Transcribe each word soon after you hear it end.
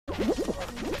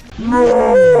Hi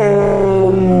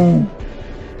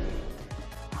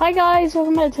guys,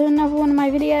 welcome back to another one of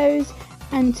my videos,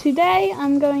 and today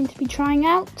I'm going to be trying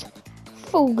out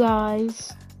Fall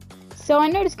Guys. So I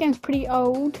know this game's pretty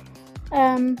old,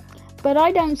 but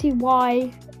I don't see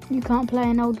why you can't play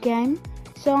an old game,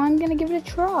 so I'm going to give it a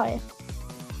try.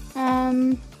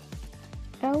 L1.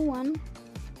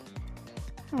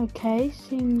 Okay,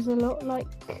 seems a lot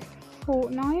like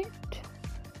Fortnite,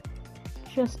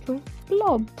 just with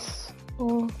blobs,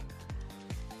 or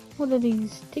what are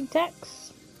these, Tic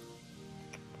Tacs?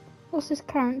 What's this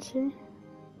currency?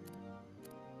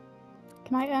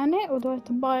 Can I earn it, or do I have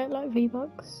to buy it like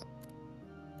V-Bucks?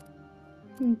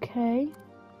 Okay,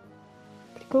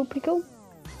 pretty cool, pretty cool.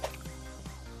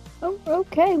 Oh,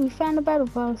 okay, we found a battle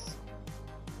pass.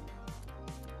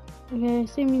 Okay, I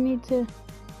assume you need to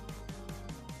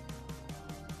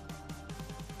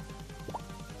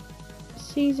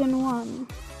Season 1.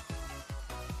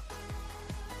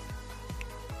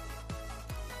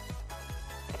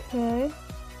 Okay.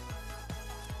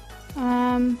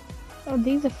 Oh,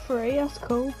 these are free. That's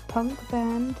cool. Punk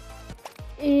band.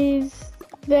 Is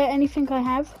there anything I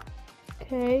have?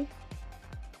 Okay.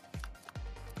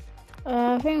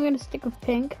 I think I'm gonna stick with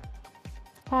pink.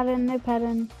 Pattern, no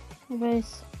pattern. No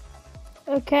base.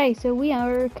 Okay, so we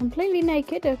are completely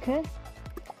naked. Okay.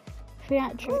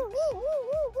 Theatrics.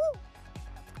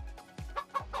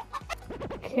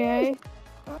 Okay.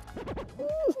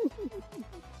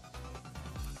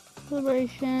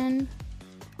 Celebration.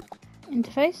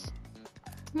 Interface.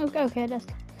 Okay, that's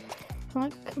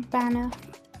like a banner.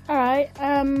 Alright,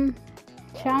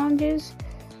 challenges.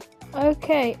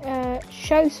 Okay,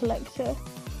 show selector.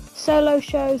 Solo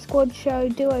show, squad show,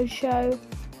 duo show,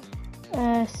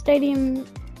 stadium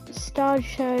star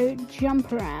show,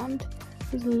 jump around.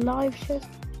 There's live shows,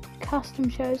 custom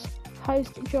shows,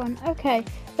 host, join. Okay,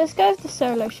 let's go with the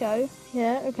solo show.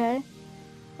 Yeah, okay.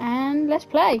 And let's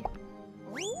play.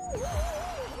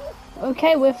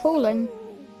 Okay, we're falling.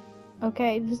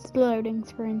 Okay, this is the loading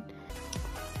screen.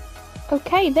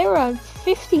 Okay, there are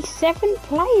 57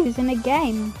 players in a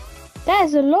game. That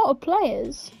is a lot of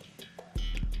players.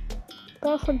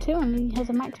 Battlefront 2 only has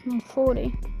a maximum of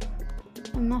 40.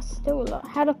 And that's still a lot.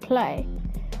 How to play.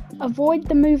 Avoid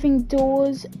the moving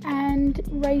doors and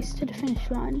race to the finish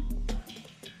line.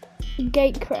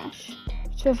 Gate crash.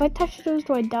 So if I touch the doors,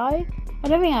 do I die? I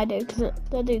don't think I do, because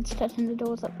the dude's touching the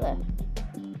doors up there.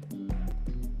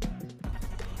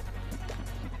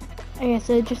 Okay,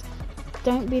 so just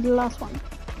don't be the last one.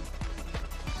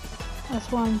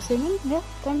 That's what I'm assuming. Yeah,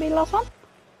 don't be the last one.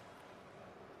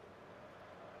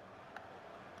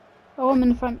 Oh, I'm in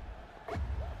the front.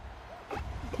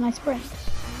 Can I sprint?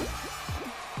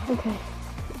 Okay.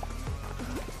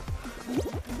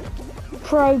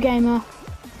 Pro gamer.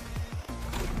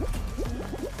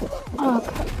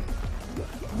 Okay.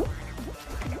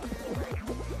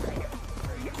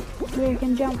 We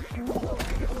can jump.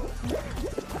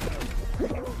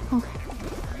 Okay.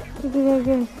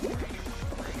 Go.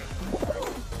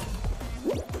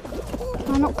 Can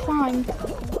I not climb?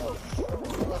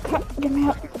 Crap, get me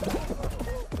up.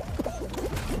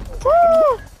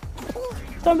 Ah!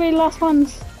 Don't be the last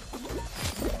ones.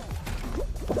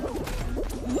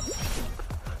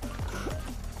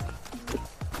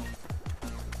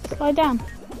 Slide down.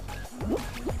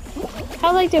 How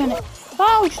are they doing it?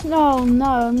 Oh no,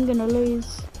 I'm gonna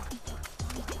lose.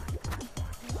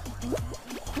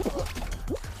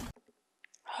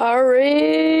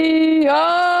 Hurry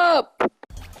up!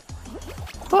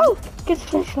 Oh, get the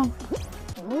finish line.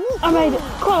 I made it.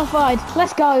 Qualified.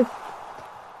 Let's go.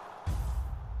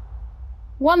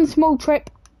 One small trip.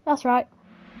 That's right.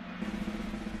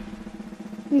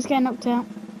 Who's getting knocked out?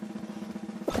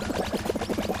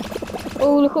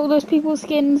 Oh, look at all those people's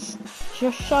skins.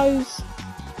 Just shows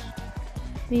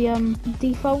the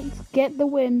defaults get the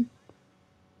win.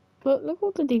 But look at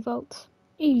all the defaults.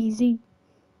 Easy.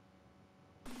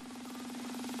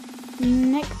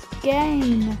 Next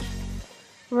game.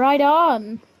 Right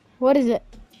on. What is it?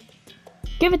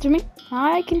 Give it to me.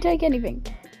 I can take anything.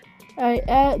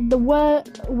 The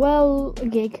well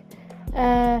gig.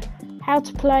 How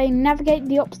to play, navigate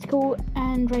the obstacle,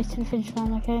 and race to the finish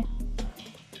line. Okay.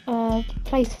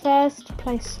 Place first.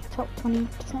 Place top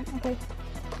 20%. Okay.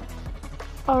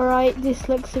 Alright, this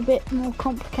looks a bit more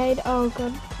complicated. Oh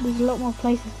god, there's a lot more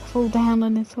places to fall down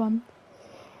on this one.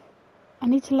 I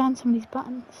need to learn some of these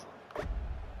buttons.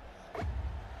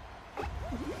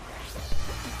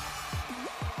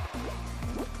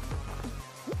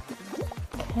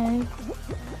 Okay.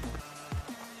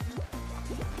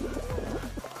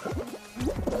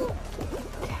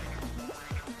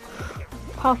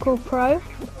 Parkour Pro.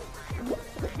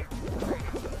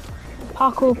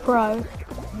 Parkour Pro.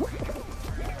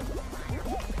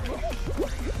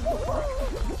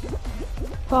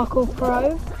 Parkour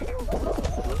Pro.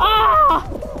 Ah!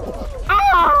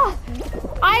 Ah!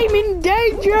 I'm in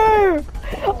danger!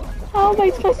 How am I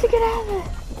supposed to get out of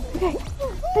there? Okay,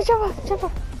 let's jump up, jump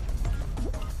up.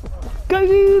 Go,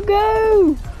 go,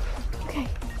 go! Okay.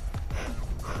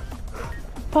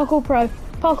 Parkour Pro,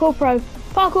 Parkour Pro,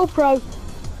 Parkour Pro.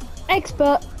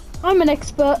 Expert. I'm an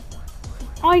expert.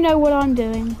 I know what I'm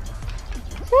doing.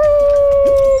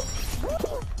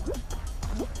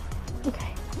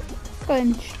 Okay.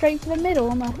 Going straight for the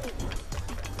middle. I'm a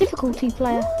difficulty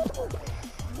player.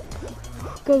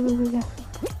 Go, go, go, go.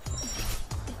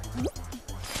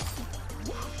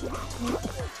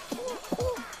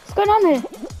 What's going on here?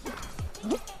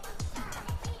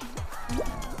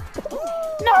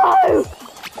 No!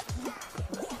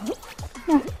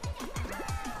 No.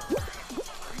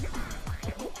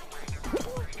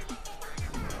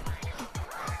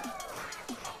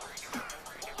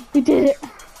 We did it.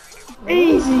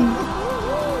 Easy.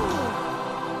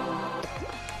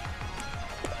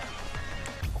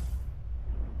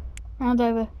 Round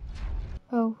over.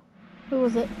 Oh, who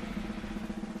was it?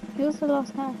 Who was the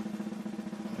last guy?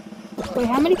 Wait,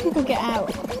 how many people get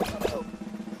out?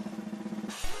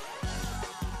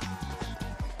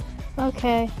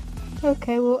 Okay.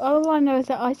 Okay, well, all I know is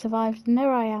that I survived, and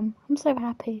there I am. I'm so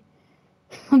happy.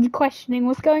 I'm questioning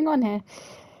what's going on here.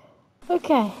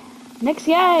 Okay, next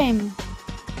game.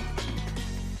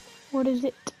 What is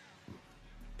it?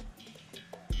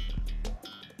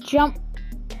 Jump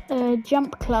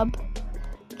club.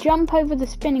 Jump over the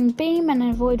spinning beam and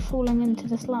avoid falling into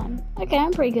the slime. Okay,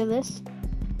 I'm pretty good at this.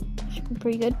 Should be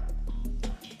pretty good.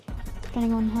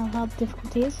 Depending on how hard the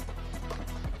difficulty is.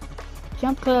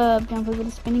 Jump club. Jump over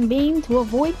the spinning beam to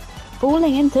avoid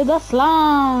falling into the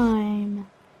slime.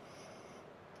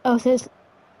 Oh, so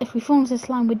if we fall into the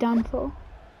slime, we're done for.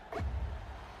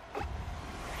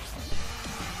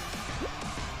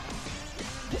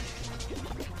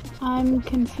 I'm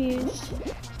confused.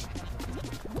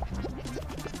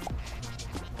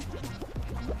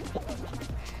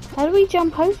 How do we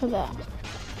jump over that?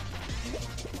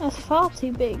 That's far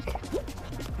too big.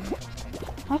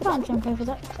 I can't jump over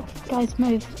that. Guys,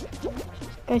 move.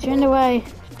 Guys, you're in the way.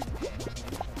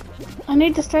 I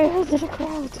need to stay out of the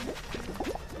crowd.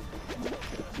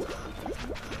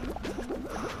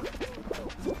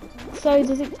 So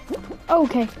does it... Oh,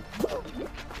 okay.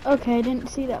 Okay, I didn't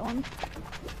see that one.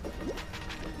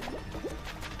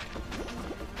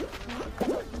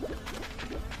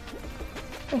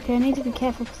 Okay, I need to be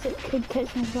careful because it could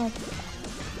catch me as well.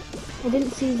 I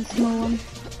didn't see the small one.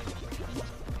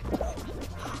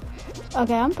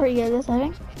 Okay, I'm pretty good at this, I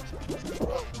think.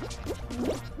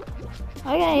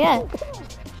 Okay, yeah.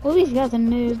 All these guys are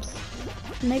noobs.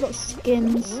 And they got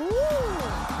skins.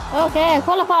 Okay, I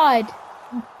qualified!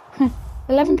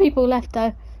 11 people left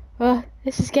though.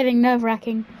 This is getting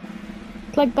nerve-wracking.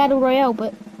 It's like Battle Royale,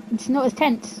 but it's not as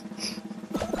tense.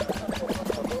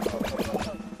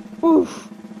 Oof.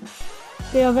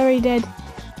 They are very dead.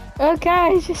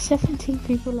 Okay, just 17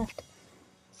 people left.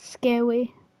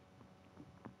 Scary.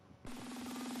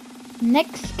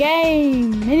 Next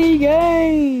game! Mini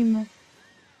game!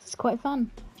 It's quite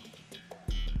fun.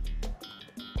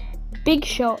 Big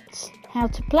shots. How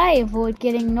to play. Avoid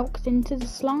getting knocked into the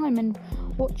slime and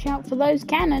watch out for those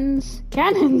cannons.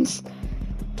 Cannons!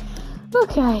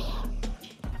 Okay.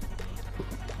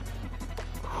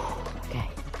 Okay.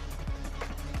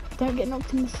 Don't get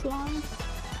knocked in the slime.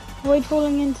 Avoid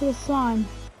falling into the slime.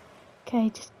 Okay,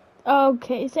 just...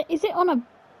 Okay, is it on a...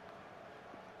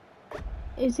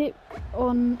 Is it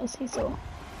on a seesaw?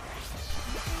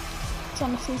 It's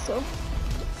on a seesaw.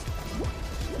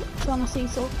 It's on a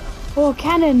seesaw. Oh,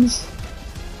 cannons!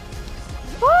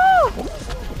 Ah!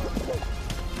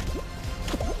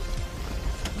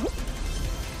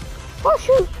 Oh,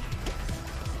 shoot!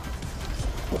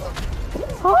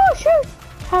 Oh, shoot!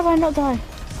 How have I not died?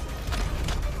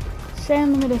 Stay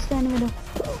in the middle, stay in the middle.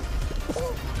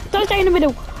 Don't stay in the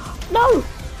middle! No!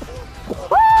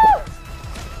 Ah!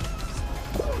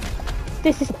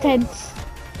 This is tense.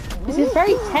 This is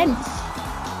very tense.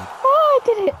 Oh, I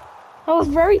did it! I was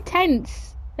very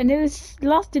tense. And it was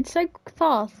lasted so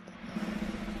fast.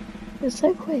 It was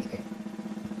so quick.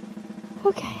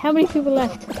 Okay, how many people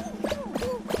left?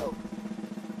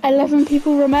 11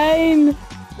 people remain.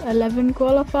 11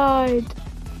 qualified.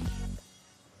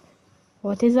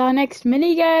 What is our next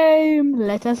mini game?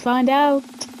 Let us find out.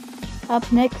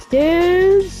 Up next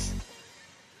is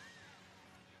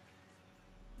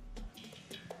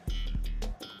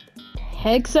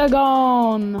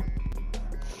Hexagon.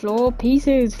 floor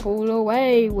pieces fall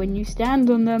away when you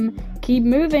stand on them. Keep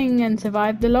moving and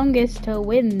survive the longest to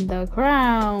win the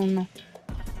crown.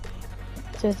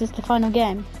 So is this the final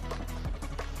game?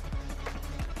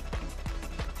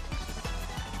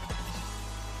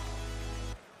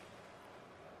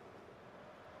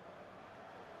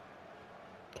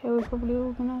 Okay, we're probably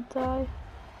all gonna die.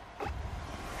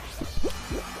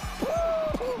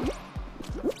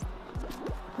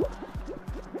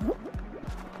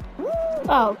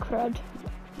 Oh, crud.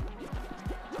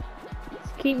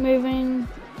 Let's keep moving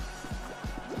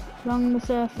along the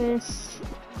surface.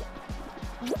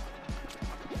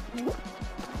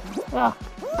 Oh,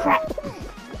 crap.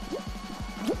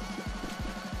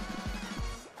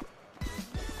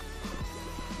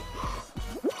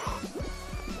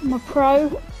 I'm a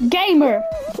pro gamer.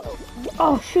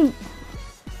 Oh, shoot.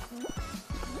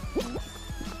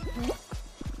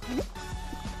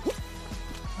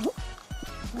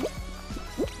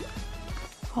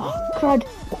 Oh, crud.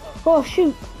 Oh,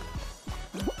 shoot.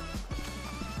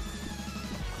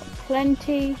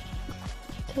 Plenty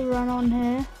to run on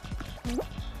here.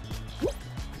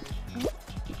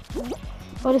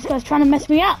 Oh, this guy's trying to mess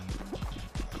me up.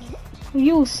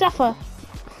 You'll suffer.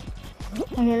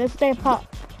 Okay, let's stay apart.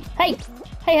 Hey!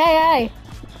 Hey, hey, hey!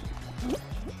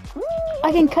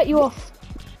 I can cut you off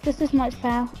just as much,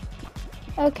 pal.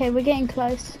 Okay, we're getting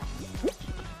close.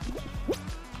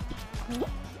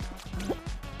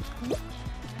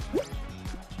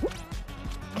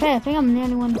 Okay, I think I'm the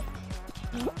only one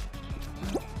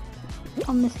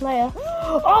on this layer.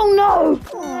 Oh no!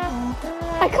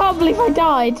 I can't believe I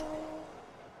died.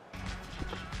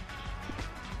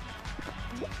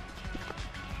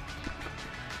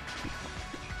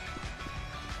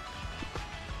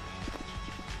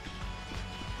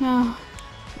 No.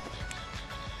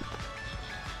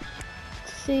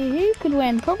 Let's see who could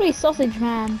win. Probably Sausage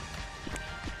Man.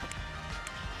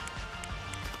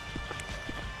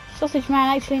 Sausage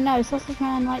Man, actually no, Sausage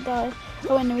Man might die.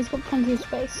 Oh wait, no, he's got plenty of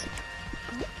space.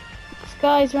 This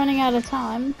guy's running out of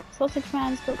time. Sausage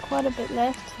Man's got quite a bit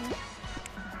left.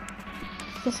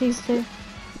 Just these two.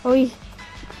 Oh,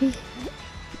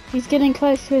 he's getting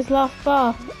close to his last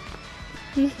bar.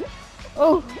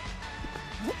 Oh!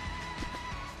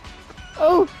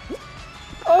 Oh!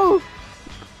 Oh!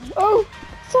 Oh!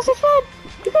 Sausage Man!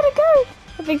 You gotta go!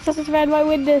 I think Sausage Man might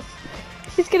win this.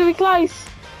 This is gonna be close.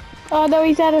 Oh no,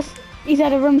 he's had a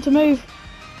room to move.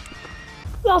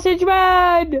 Sausage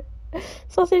Man!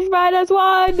 Sausage Man has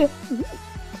won!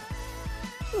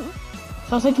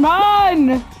 Sausage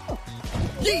Man!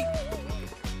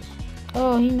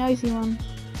 Oh, he knows he won.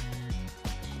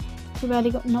 Too bad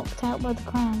he got knocked out by the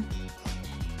crown.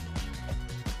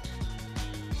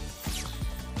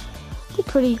 Did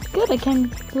pretty good. I came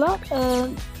what,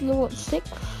 6th?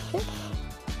 5th?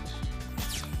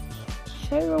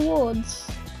 Show rewards.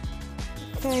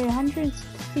 Okay,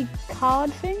 160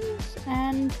 card things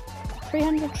and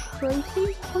 300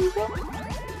 trophies comes up.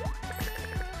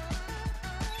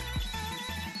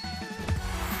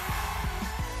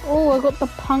 Oh, I got the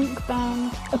punk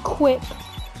band equip.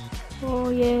 Oh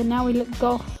yeah, now we look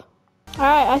goth.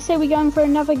 Alright, I say we go in for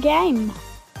another game.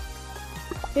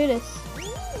 Do this.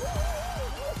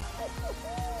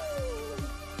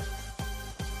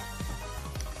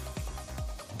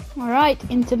 Alright,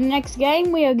 into the next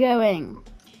game we are going.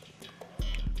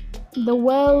 The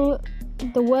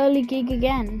whirligig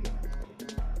again.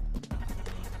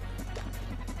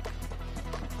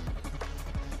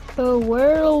 The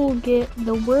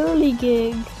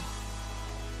whirligig.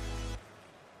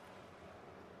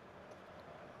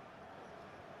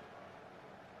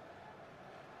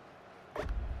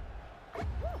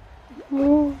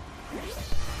 Oh.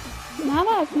 Now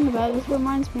that I think about it, this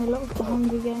reminds me a lot of the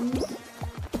Hunger Games.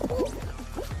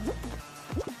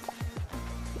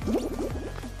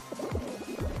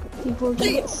 People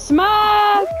get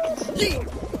smacked!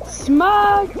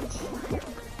 Smacked!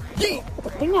 I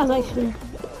think that's actually...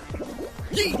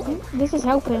 this is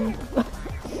helping.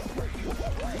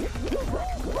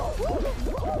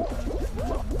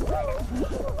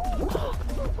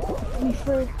 Me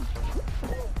through.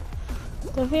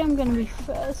 I think I'm gonna be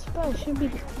first, but I should be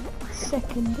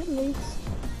second at least.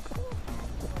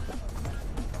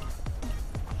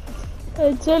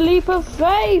 It's a leap of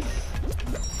faith!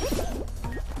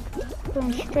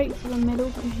 Going straight for the middle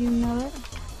because you know it.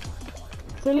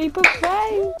 It's a leap of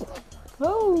faith!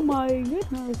 Oh my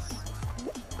goodness!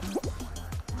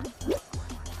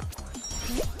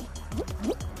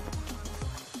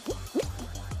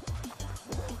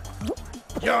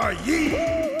 Yeah,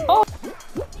 oh!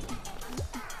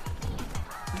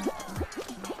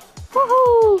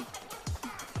 Woohoo!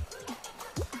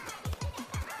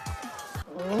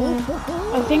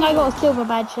 I think I got a silver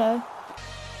badge though.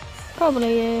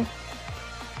 Probably you.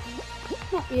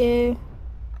 Not you.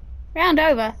 Round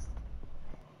over.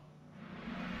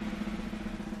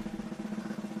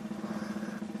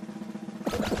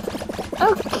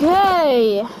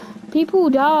 Okay. People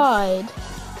died.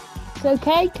 It's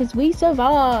okay, because we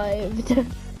survived.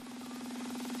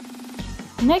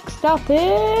 Next up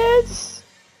is...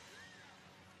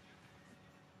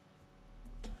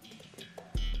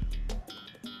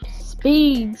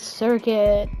 Speed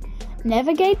Circuit.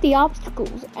 Navigate the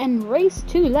obstacles and race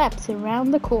 2 laps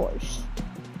around the course.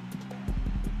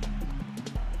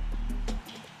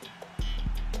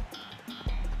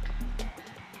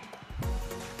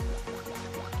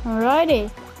 Alrighty.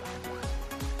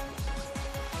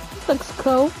 This looks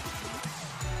cool.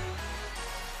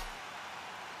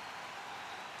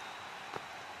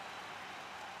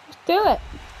 Let's do it.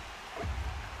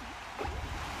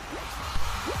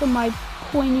 For my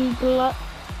pointy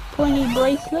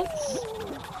bracelets.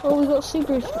 Oh, we got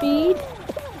super speed.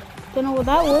 Don't know what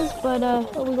that was, but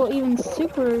oh, we got even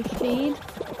super speed.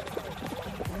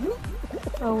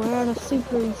 Oh, we're out of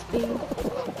super speed.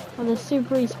 Oh, there's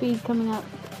super speed coming up.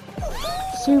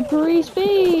 Super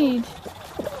speed!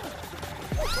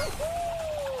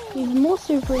 Even more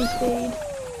super speed.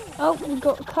 Oh, we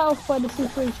got cut off by the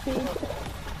super speed.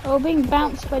 Oh, being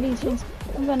bounced by these things.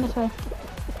 I'm going this way.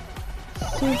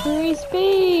 Super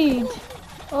speed!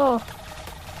 Oh.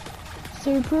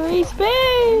 Super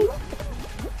speed!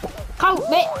 Count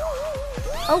it!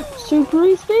 Oh,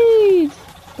 super speed!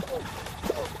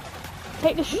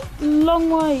 Take the long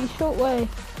way, short way.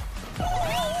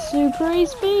 Super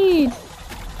speed!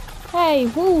 Hey,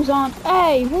 walls aren't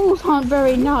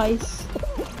very nice.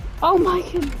 Oh my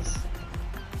goodness.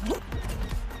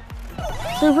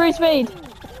 Super speed!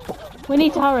 We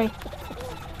need to hurry.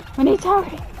 We need to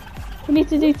hurry. We need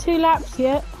to do 2 laps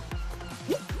yet.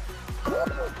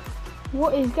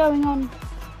 What is going on?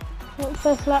 What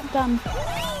first lap done?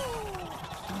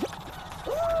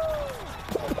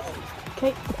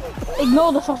 Okay,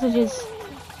 ignore the sausages.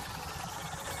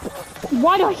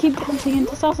 Why do I keep bouncing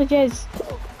into sausages?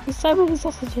 There's so many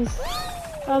sausages.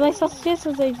 Are they sausages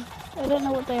or they? I don't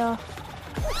know what they are.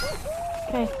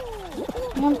 Okay.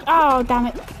 Oh, damn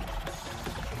it.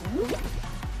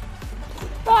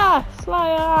 Ah,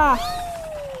 Slayer!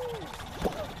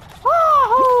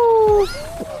 Wahoo!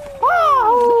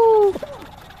 Wahoo!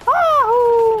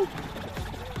 Wahoo!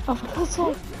 Oh, for God's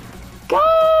sake. Go!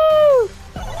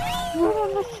 We're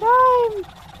on the time!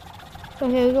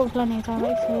 Okay, we've got plenty of time,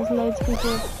 actually. There's loads of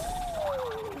people.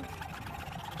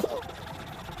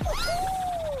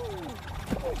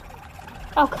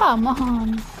 Oh, come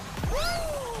on.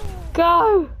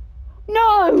 Go!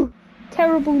 No!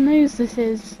 Terrible news this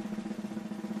is.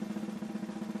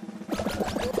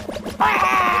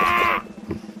 Ah!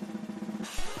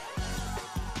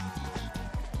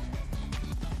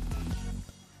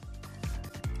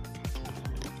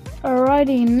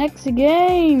 Alrighty, next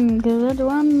game. Cause that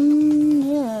one,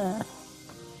 yeah.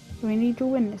 We need to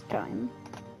win this time.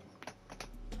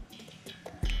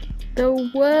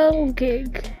 The whirl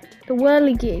gig. The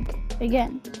whirly gig.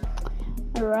 Again.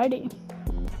 Alrighty.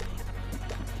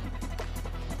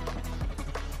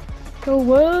 The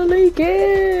whirly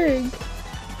gig.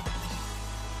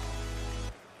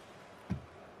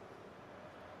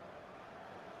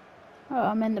 Oh,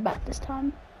 I'm in the back this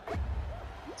time.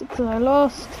 It's because I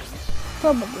lost.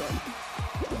 Probably.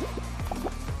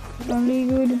 Only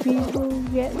good people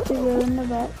get to go in the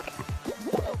back.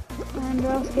 And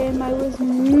last game I was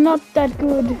not that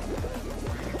good.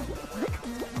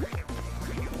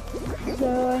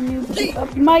 So I need to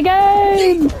up my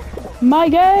game! My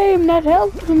game! That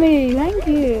helped me! Thank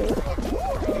you!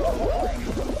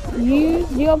 Use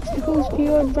the obstacles to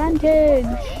your advantage!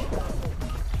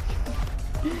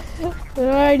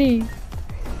 Alrighty.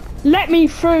 Let me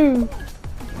through!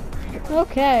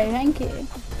 Okay, thank you.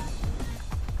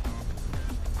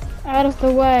 Out of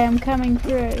the way, I'm coming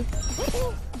through.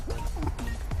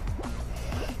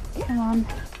 Come on.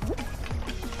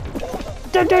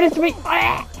 Don't do this to me!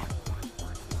 Ah!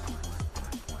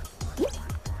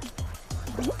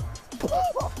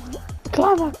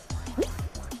 Climb up!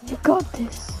 You got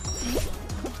this!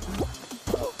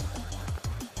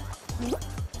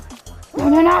 No,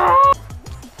 no, no!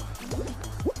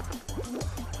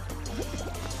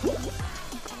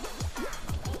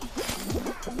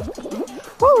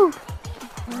 Woo!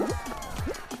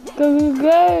 Go, go,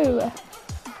 go!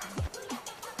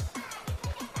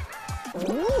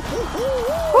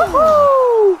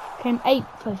 Woohoo! Came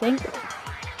 8th, I think.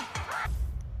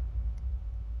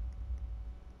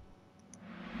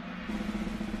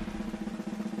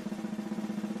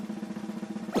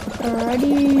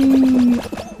 Ready.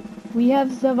 We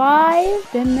have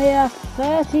survived and there are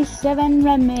 37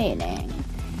 remaining.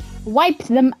 Wipe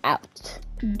them out.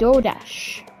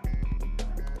 DoorDash.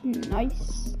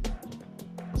 Nice.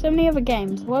 So many other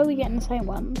games. Why are we getting the same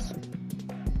ones?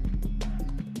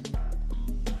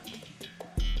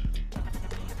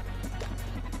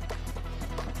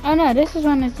 Oh no, this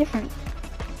one is different.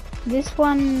 This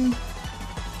one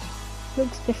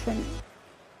looks different.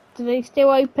 Do they still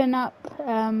open up,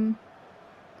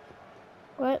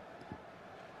 what?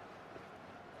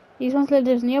 These ones look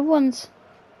different. The other ones,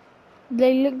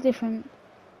 they look different.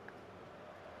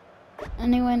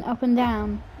 And they went up and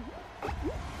down.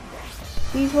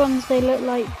 These ones, they look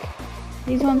like,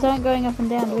 these ones aren't going up and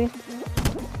down, do we?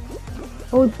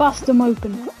 Oh, bust them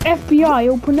open. FBI,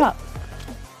 open up.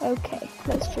 Okay,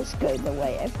 let's just go the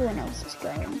way everyone else is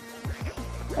going.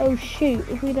 Oh shoot,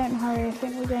 if we don't hurry, I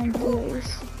think we're going to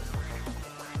lose.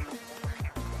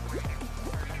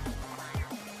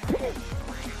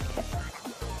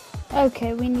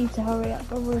 Okay, we need to hurry up,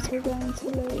 otherwise we're going to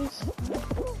lose.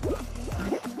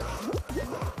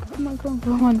 Come on, come on,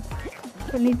 come on.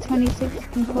 We need 26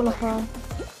 to qualify.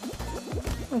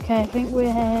 Okay, I think we're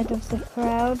ahead of the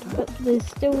crowd, but there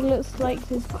still looks like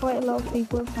there's quite a lot of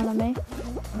people in front of me.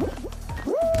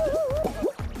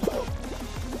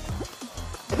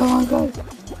 Come on, go.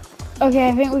 Okay,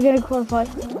 I think we're going to qualify.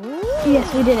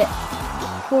 Yes, we did it.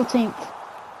 14th.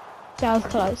 That was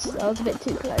close. That was a bit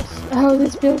too close. Oh,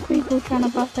 there's still people trying to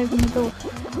bust open the door.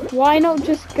 Why not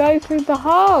just go through the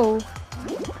hole?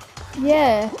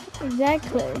 Yeah,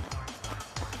 exactly.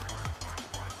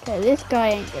 Okay, this guy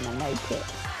ain't gonna make it.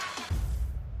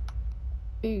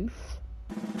 Oof.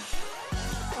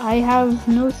 I have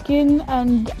no skin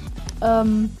and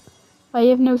I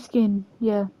have no skin.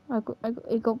 Yeah,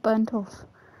 it got burnt off.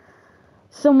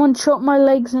 Someone chopped my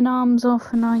legs and arms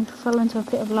off and I fell into a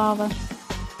pit of lava.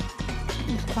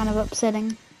 It's kind of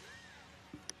upsetting.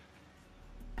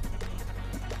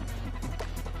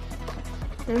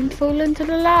 Don't fall into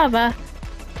the lava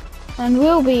and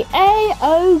we'll be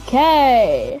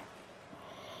A-okay.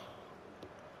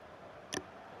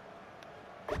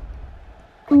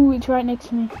 Ooh, it's right next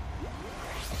to me.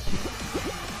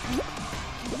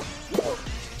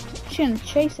 I'm gonna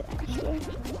chase it actually.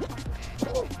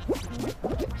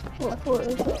 Oh, I thought it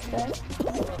was right there.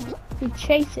 If we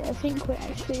chase it, I think we're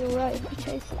actually alright if we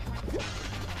chase it.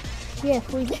 Yeah,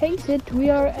 if we chase it, we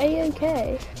are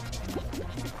A-okay.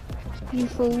 You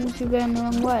fools, you're going the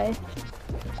wrong way.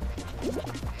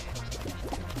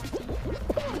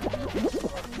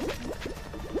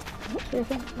 So I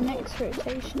think the next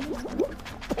rotation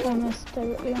is almost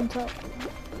directly on top.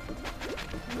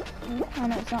 Oh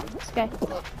no, it's not. It's okay.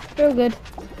 Real good.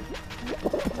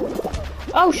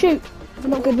 Oh shoot! We're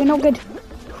not good, we're not good.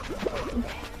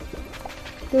 Okay.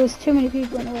 There was too many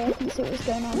people in the way, I couldn't see what was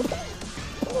going on.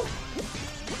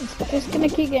 It's just gonna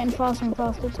keep getting faster and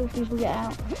faster until people get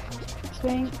out. So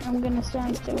I'm gonna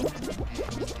stand still.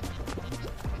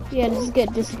 Yeah, this is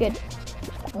good, this is good.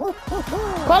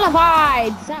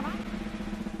 Qualified!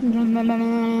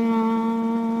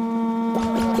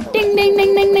 Ding ding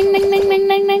ding ding ding ding ding ding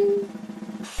ding ding.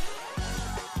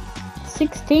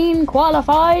 16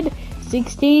 qualified,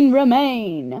 16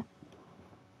 remain.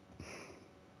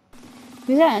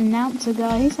 Who's that announcer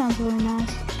guy? He sounds really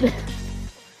nice.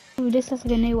 Ooh, this has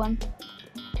like a new one.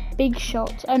 Big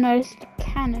shot. Oh no, this is the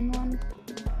cannon one.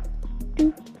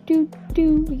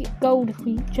 We get gold if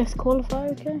we just qualify,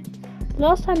 okay?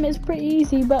 Last time it was pretty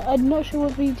easy, but I'm not sure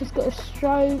if we just got a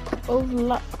stroke of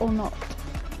luck or not.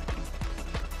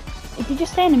 If you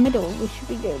just stay in the middle, we should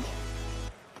be good.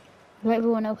 Let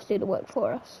everyone else do the work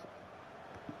for us.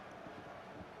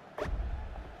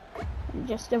 And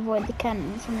just avoid the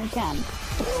cannons when we can.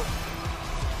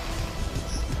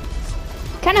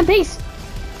 Cannon piece!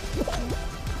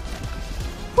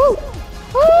 Woo!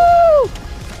 Woo!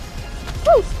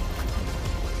 Woo!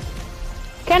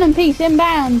 Cannon piece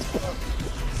inbound!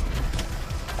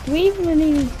 Do we even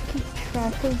really need to keep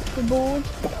track of the board?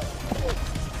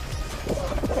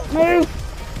 Move!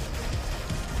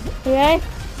 Okay.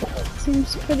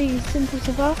 Seems pretty simple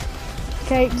so far.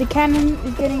 Okay, the cannon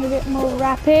is getting a bit more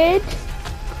rapid.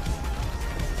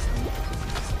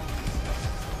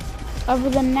 Other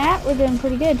than that, we're doing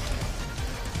pretty good.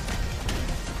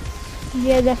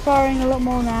 Yeah, they're firing a lot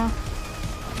more now.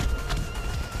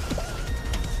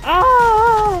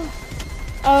 Ah!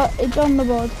 It's on the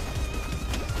board.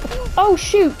 Oh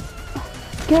shoot!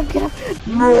 Get up, get up!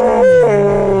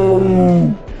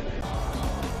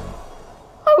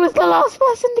 I was the last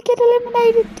person to get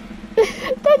eliminated.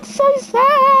 That's so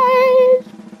sad.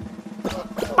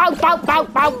 Bow, bow, bow,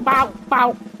 bow, bow,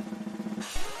 bow.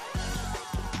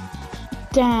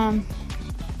 Damn.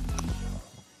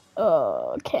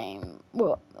 Okay.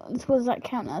 What does that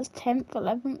count as? 10th,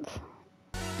 11th?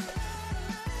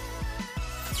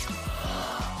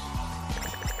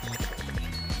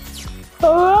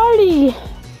 Alrighty.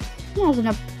 That wasn't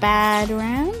a bad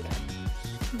round.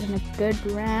 It wasn't a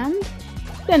good round.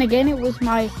 Then again, it was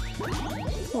my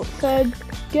third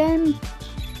game.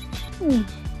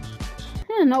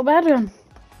 Yeah, not a bad one.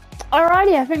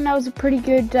 Alrighty, I think that was a pretty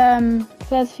good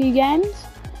first few games.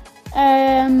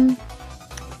 I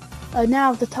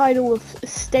now have the title of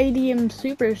Stadium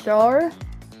Superstar.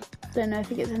 Don't know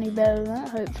if it gets any better than that.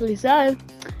 Hopefully so.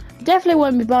 Definitely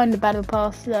won't be buying the Battle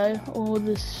Pass though, or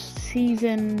the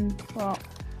season. What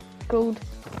called?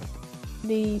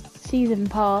 The season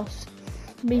pass.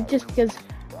 Just because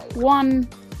one,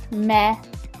 meh.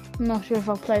 I'm not sure if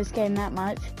I'll play this game that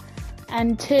much,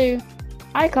 and two,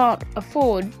 I can't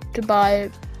afford to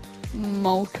buy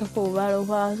multiple battle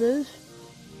passes.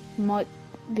 Might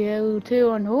be able to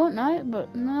on Fortnite,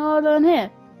 but not on here.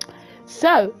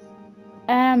 So,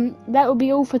 that will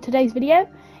be all for today's video.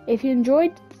 If you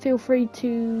enjoyed, feel free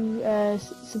to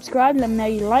subscribe, let me know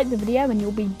you liked the video and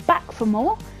you'll be back for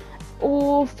more.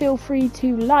 Or feel free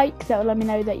to like, that will let me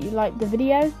know that you liked the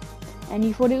video and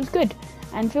you thought it was good.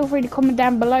 And feel free to comment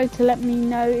down below to let me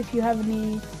know if you have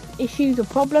any issues or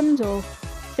problems or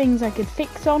things I could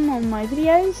fix on my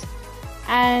videos.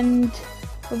 And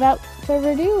without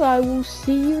further ado, I will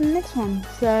see you in the next one.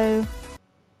 So,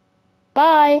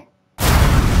 bye!